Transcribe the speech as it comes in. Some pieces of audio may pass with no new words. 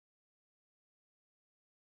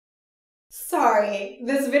Sorry,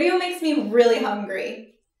 this video makes me really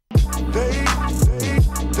hungry.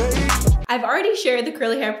 I've already shared the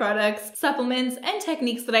curly hair products, supplements, and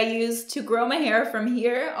techniques that I use to grow my hair from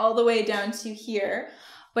here all the way down to here.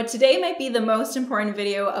 But today might be the most important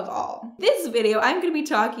video of all. This video, I'm going to be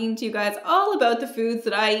talking to you guys all about the foods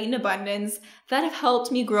that I eat in abundance that have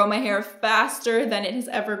helped me grow my hair faster than it has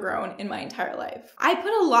ever grown in my entire life. I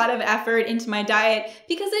put a lot of effort into my diet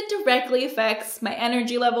because it directly affects my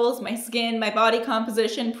energy levels, my skin, my body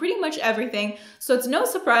composition, pretty much everything. So it's no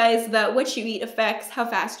surprise that what you eat affects how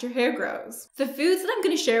fast your hair grows. The foods that I'm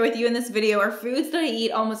going to share with you in this video are foods that I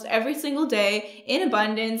eat almost every single day in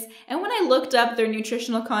abundance, and when I looked up their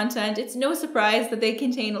nutritional content, it's no surprise that they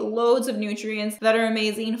contain loads of nutrients that are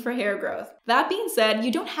amazing for hair growth. That being said,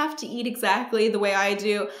 you don't have to eat exactly the way I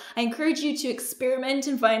do. I encourage you to experiment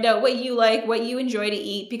and find out what you like, what you enjoy to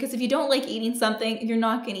eat, because if you don't like eating something, you're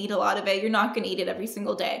not going to eat a lot of it. You're not going to eat it every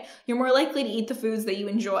single day. You're more likely to eat the foods that you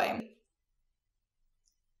enjoy.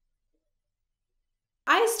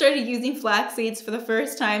 I started using flax seeds for the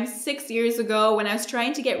first time 6 years ago when I was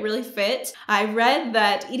trying to get really fit. I read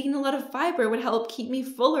that eating a lot of fiber would help keep me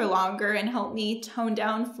fuller longer and help me tone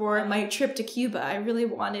down for my trip to Cuba. I really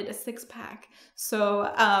wanted a six-pack.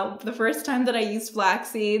 So the first time that I used flax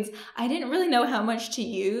seeds, I didn't really know how much to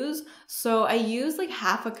use. So I used like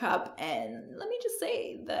half a cup, and let me just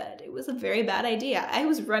say that it was a very bad idea. I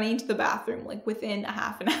was running to the bathroom like within a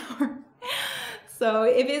half an hour. So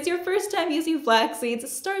if it's your first time using flax seeds,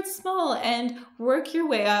 start small and work your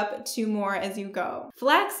way up to more as you go.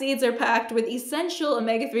 Flax seeds are packed with essential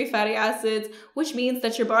omega-3 fatty acids, which means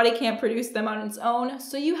that your body can't produce them on its own,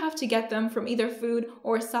 so you have to get them from either food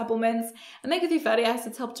or supplements. Omega-3 fatty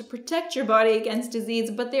acids help to protect your body against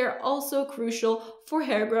disease, but they are also crucial for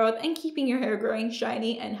hair growth and keeping your hair growing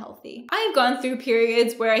shiny and healthy. I have gone through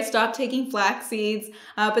periods where I stopped taking flax seeds,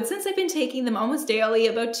 but since I've been taking them almost daily,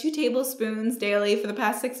 about 2 tablespoons daily for the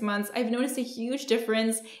past 6 months, I've noticed a huge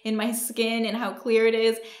difference in my skin and how clear it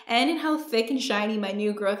is, and in how thick and shiny my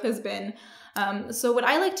new growth has been. So what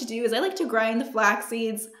I like to do is I like to grind the flax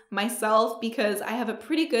seeds myself because I have a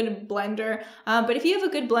pretty good blender. But if you have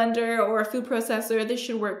a good blender or a food processor, this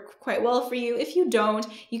should work quite well for you. If you don't,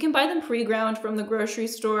 you can buy them pre-ground from the grocery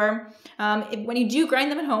store. When you do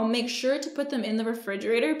grind them at home, make sure to put them in the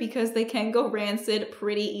refrigerator because they can go rancid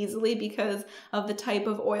pretty easily because of the type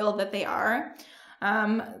of oil that they are.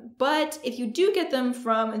 But if you do get them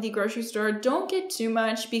from the grocery store, don't get too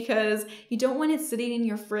much because you don't want it sitting in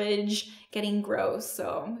your fridge getting gross.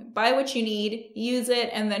 So buy what you need, use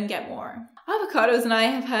it, and then get more. Avocados and I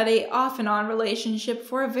have had a off and on relationship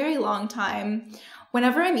for a very long time.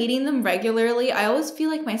 Whenever I'm eating them regularly, I always feel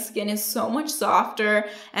like my skin is so much softer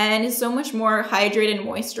and is so much more hydrated and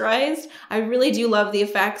moisturized. I really do love the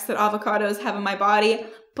effects that avocados have on my body,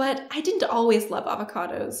 but I didn't always love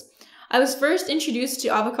avocados. I was first introduced to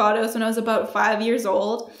avocados when I was about 5 years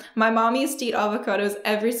old. My mom used to eat avocados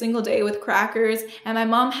every single day with crackers, and my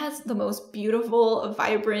mom has the most beautiful,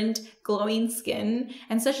 vibrant, glowing skin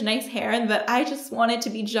and such nice hair that I just wanted to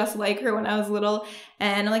be just like her when I was little.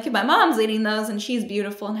 And like, if my mom's eating those and she's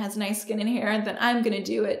beautiful and has nice skin and hair, then I'm gonna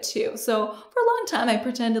do it too. So for a long time, I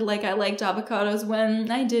pretended like I liked avocados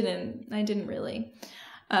when I didn't really.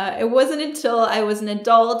 It wasn't until I was an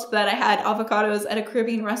adult that I had avocados at a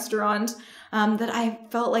Caribbean restaurant that I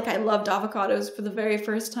felt like I loved avocados for the very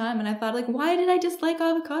first time. And I thought, like, why did I dislike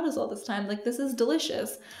avocados all this time? Like, this is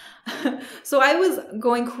delicious. So I was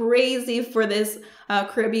going crazy for this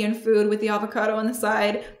Caribbean food with the avocado on the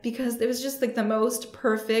side because it was just like the most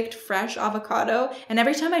perfect fresh avocado. And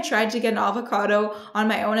every time I tried to get an avocado on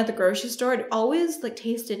my own at the grocery store, it always like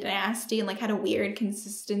tasted nasty and like had a weird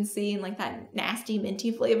consistency and like that nasty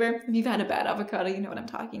minty flavor. If you've had a bad avocado, you know what I'm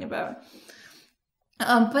talking about.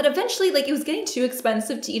 But eventually, like, it was getting too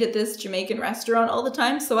expensive to eat at this Jamaican restaurant all the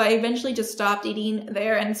time, so I eventually just stopped eating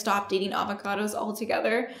there and stopped eating avocados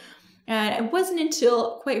altogether. And it wasn't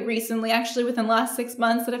until quite recently, actually within the last 6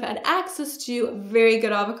 months, that I've had access to very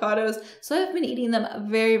good avocados, so I've been eating them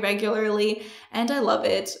very regularly, and I love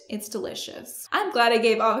it. It's delicious. I'm glad I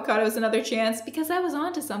gave avocados another chance because I was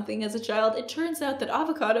onto something as a child. It turns out that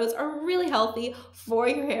avocados are really healthy for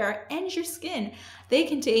your hair and your skin. They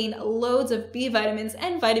contain loads of B vitamins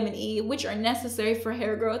and vitamin E, which are necessary for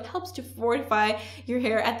hair growth, helps to fortify your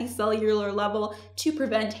hair at the cellular level to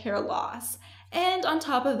prevent hair loss. And on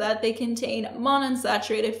top of that, they contain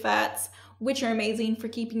monounsaturated fats, which are amazing for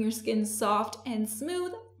keeping your skin soft and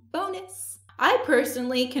smooth. Bonus! I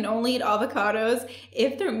personally can only eat avocados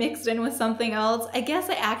if they're mixed in with something else. I guess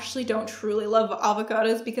I actually don't truly love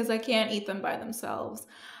avocados because I can't eat them by themselves.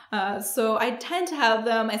 So I tend to have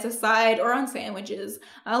them as a side or on sandwiches.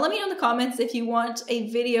 Let me know in the comments if you want a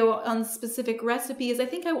video on specific recipes. I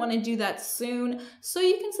think I want to do that soon, so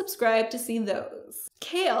you can subscribe to see those.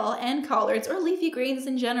 Kale and collards, or leafy greens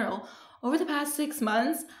in general. Over the past 6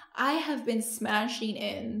 months, I have been smashing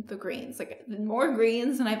in the greens, like more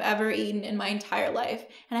greens than I've ever eaten in my entire life.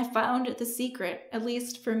 And I found the secret, at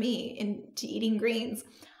least for me, into eating greens.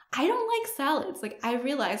 I don't like salads. Like, I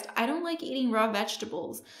realized I don't like eating raw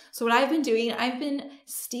vegetables. So what I've been doing, I've been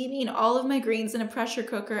steaming all of my greens in a pressure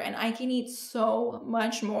cooker, and I can eat so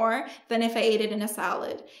much more than if I ate it in a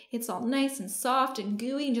salad. It's all nice and soft and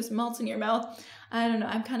gooey and just melts in your mouth. I don't know,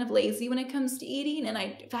 I'm kind of lazy when it comes to eating, and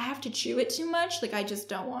if I have to chew it too much, like, I just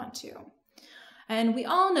don't want to. And we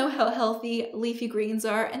all know how healthy leafy greens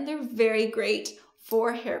are, and they're very great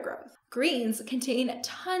for hair growth. Greens contain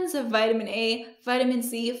tons of vitamin A, vitamin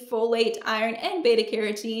C, folate, iron, and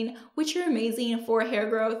beta-carotene, which are amazing for hair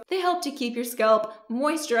growth. They help to keep your scalp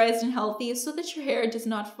moisturized and healthy so that your hair does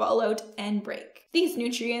not fall out and break. These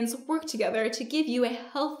nutrients work together to give you a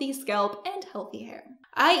healthy scalp and healthy hair.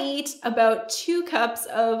 I eat about 2 cups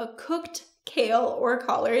of cooked kale or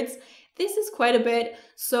collards. This is quite a bit,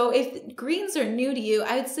 so if greens are new to you,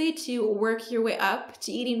 I would say to work your way up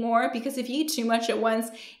to eating more, because if you eat too much at once,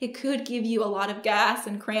 it could give you a lot of gas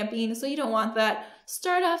and cramping, so you don't want that.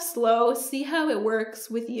 Start off slow, see how it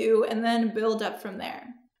works with you, and then build up from there.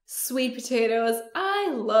 Sweet potatoes.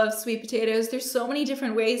 I love sweet potatoes. There's so many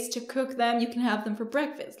different ways to cook them. You can have them for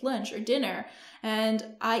breakfast, lunch, or dinner, and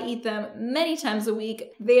I eat them many times a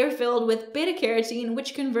week. They are filled with beta-carotene,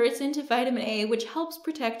 which converts into vitamin A, which helps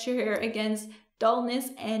protect your hair against dullness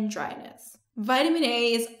and dryness. Vitamin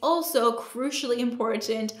A is also crucially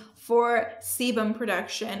important for sebum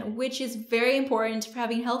production, which is very important for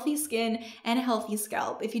having healthy skin and a healthy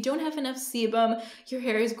scalp. If you don't have enough sebum, your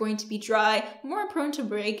hair is going to be dry, more prone to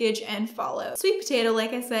breakage and fallout. Sweet potato,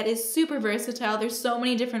 like I said, is super versatile. There's so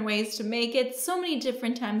many different ways to make it, so many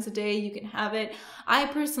different times a day you can have it. I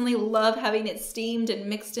personally love having it steamed and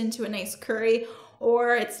mixed into a nice curry,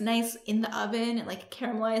 or it's nice in the oven and like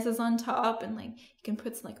caramelizes on top, and like you can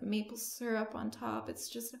put some like maple syrup on top. It's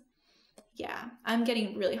just, yeah, I'm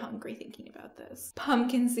getting really hungry thinking about this.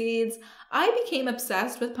 Pumpkin seeds. I became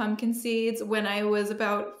obsessed with pumpkin seeds when I was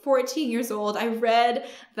about 14 years old. I read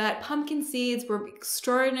that pumpkin seeds were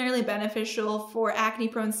extraordinarily beneficial for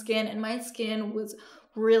acne-prone skin, and my skin was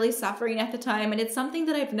really suffering at the time, and it's something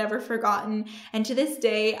that I've never forgotten, and to this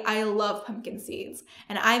day I love pumpkin seeds,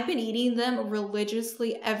 and I've been eating them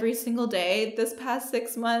religiously every single day this past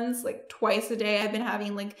 6 months, like twice a day. I've been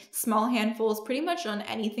having like small handfuls pretty much on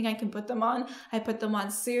anything I can put them on. I put them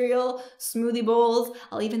on cereal, smoothie bowls.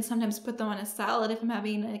 I'll even sometimes put them on a salad if I'm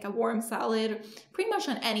having like a warm salad, pretty much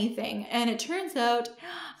on anything. And it turns out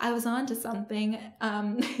I was onto something.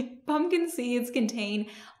 Pumpkin seeds contain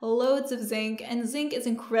loads of zinc, and zinc is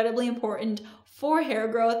incredibly important for hair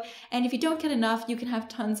growth, and if you don't get enough, you can have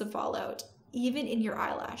tons of fallout, even in your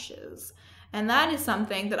eyelashes. And that is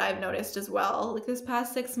something that I've noticed as well. Like this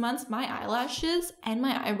past 6 months, my eyelashes and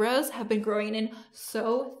my eyebrows have been growing in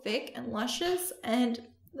so thick and luscious, and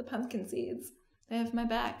the pumpkin seeds, they have my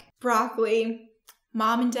back. Broccoli.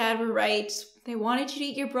 Mom and Dad were right. They wanted you to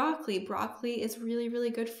eat your broccoli. Broccoli is really, really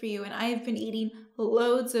good for you, and I have been eating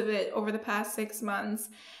loads of it over the past 6 months.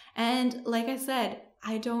 And like I said,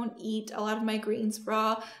 I don't eat a lot of my greens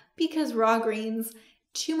raw, because raw greens,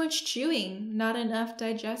 too much chewing, not enough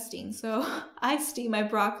digesting. So I steam my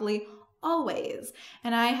broccoli always,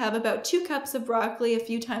 and I have about 2 cups of broccoli a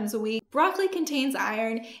few times a week. Broccoli contains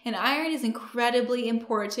iron, and iron is incredibly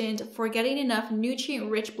important for getting enough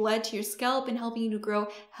nutrient-rich blood to your scalp and helping you to grow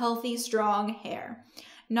healthy, strong hair.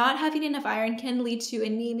 Not having enough iron can lead to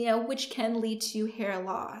anemia, which can lead to hair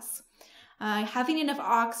loss. Having enough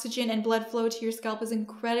oxygen and blood flow to your scalp is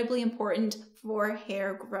incredibly important for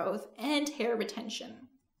hair growth and hair retention.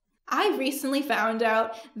 I recently found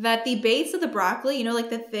out that the base of the broccoli, you know, like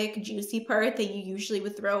the thick, juicy part that you usually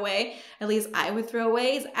would throw away, at least I would throw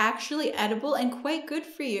away, is actually edible and quite good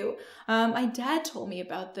for you. My dad told me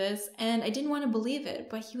about this, and I didn't want to believe it,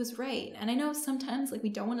 but he was right. And I know sometimes, like, we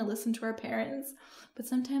don't want to listen to our parents, but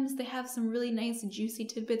sometimes they have some really nice, juicy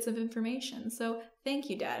tidbits of information. So thank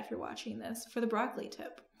you, Dad, if you're watching this, for the broccoli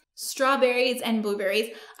tip. Strawberries and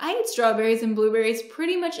blueberries. I eat strawberries and blueberries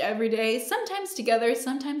pretty much every day, sometimes together,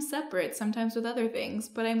 sometimes separate, sometimes with other things,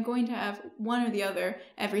 but I'm going to have one or the other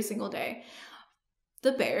every single day.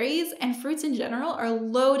 The berries and fruits in general are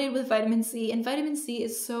loaded with vitamin C, and vitamin C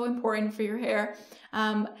is so important for your hair.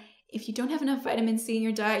 If you don't have enough vitamin C in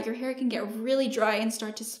your diet, your hair can get really dry and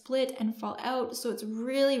start to split and fall out. So it's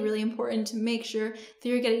really, really important to make sure that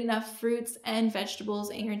you're getting enough fruits and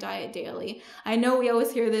vegetables in your diet daily. I know we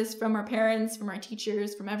always hear this from our parents, from our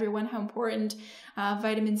teachers, from everyone, how important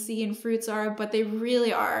vitamin C and fruits are, but they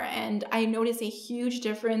really are. And I notice a huge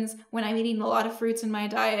difference when I'm eating a lot of fruits in my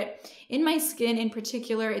diet. In my skin in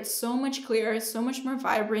particular, it's so much clearer, so much more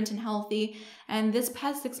vibrant and healthy. And this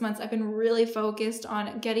past 6 months, I've been really focused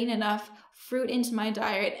on getting enough fruit into my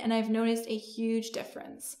diet, and I've noticed a huge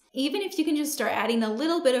difference. Even if you can just start adding a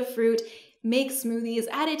little bit of fruit, make smoothies,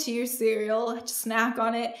 add it to your cereal, snack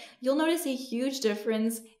on it, you'll notice a huge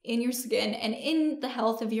difference in your skin and in the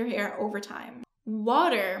health of your hair over time.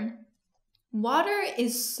 Water. Water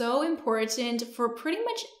is so important for pretty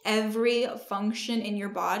much every function in your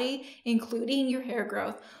body, including your hair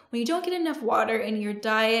growth. When you don't get enough water in your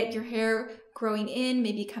diet, your hair growing in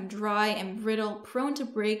may become dry and brittle, prone to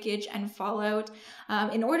breakage and fallout.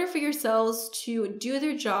 In order for your cells to do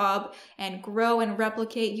their job and grow and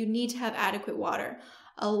replicate, you need to have adequate water.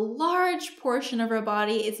 A large portion of our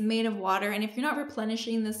body is made of water, and if you're not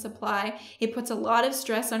replenishing this supply, it puts a lot of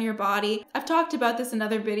stress on your body. I've talked about this in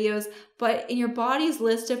other videos, but in your body's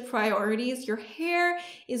list of priorities, your hair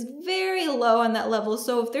is very low on that level.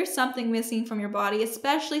 So if there's something missing from your body,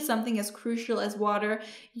 especially something as crucial as water,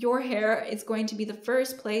 your hair is going to be the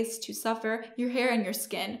first place to suffer, your hair and your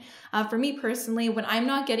skin. For me personally, when I'm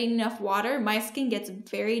not getting enough water, my skin gets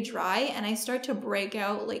very dry and I start to break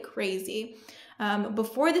out like crazy.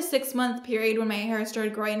 Before the 6-month period when my hair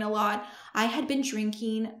started growing a lot, I had been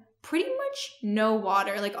drinking pretty much no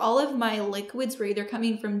water. Like all of my liquids were either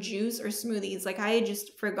coming from juice or smoothies. Like I had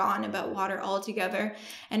just forgotten about water altogether,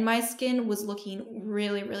 and my skin was looking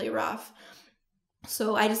really, really rough.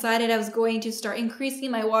 So I decided I was going to start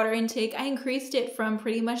increasing my water intake. I increased it from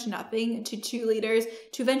pretty much nothing to 2 liters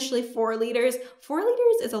to eventually 4 liters. 4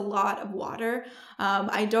 liters is a lot of water.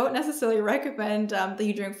 I don't necessarily recommend that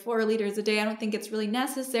you drink 4 liters a day. I don't think it's really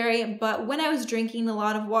necessary. But when I was drinking a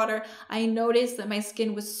lot of water, I noticed that my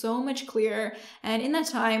skin was so much clearer. And in that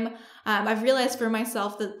time, I've realized for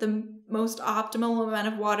myself that the most optimal amount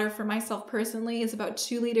of water for myself personally is about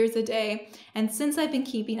 2 liters a day. And since I've been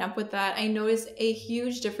keeping up with that, I noticed a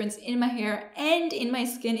huge difference in my hair and in my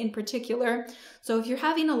skin in particular. So if you're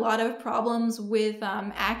having a lot of problems with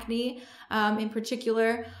acne in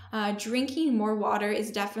particular, drinking more water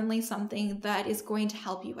is definitely something that is going to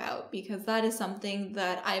help you out, because that is something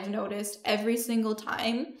that I've noticed every single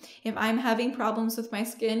time. If I'm having problems with my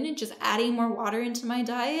skin, just adding more water into my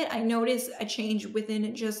diet, I notice a change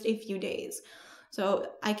within just a few days. So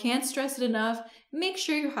I can't stress it enough. Make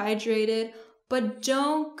sure you're hydrated, but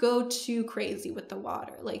don't go too crazy with the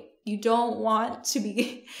water. Like you don't want to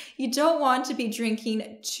be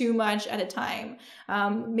drinking too much at a time.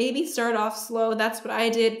 Maybe start off slow. That's what I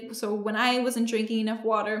did. So when I wasn't drinking enough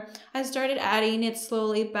water, I started adding it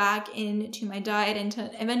slowly back into my diet until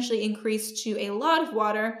eventually increased to a lot of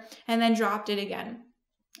water and then dropped it again.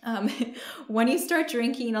 When you start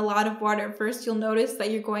drinking a lot of water at first, you'll notice that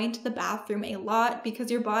you're going to the bathroom a lot because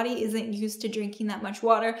your body isn't used to drinking that much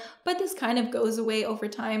water, but this kind of goes away over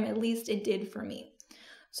time. At least it did for me.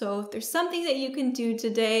 So if there's something that you can do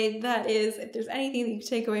today, if there's anything that you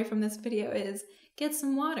take away from this video, is get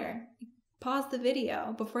some water. Pause the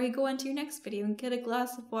video before you go on to your next video and get a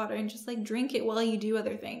glass of water and just like drink it while you do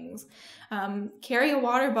other things. Carry a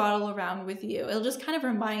water bottle around with you. It'll just kind of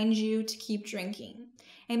remind you to keep drinking.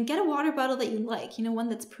 And get a water bottle that you like, one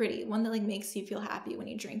that's pretty, one that like makes you feel happy when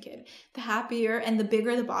you drink it. The happier and the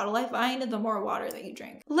bigger the bottle I find, the more water that you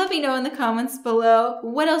drink. Let me know in the comments below,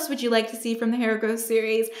 what else would you like to see from the Hair Growth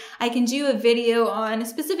series? I can do a video on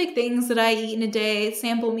specific things that I eat in a day,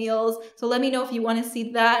 sample meals, so let me know if you want to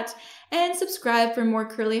see that. And subscribe for more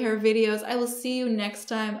curly hair videos. I will see you next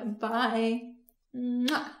time. Bye.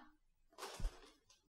 Mwah.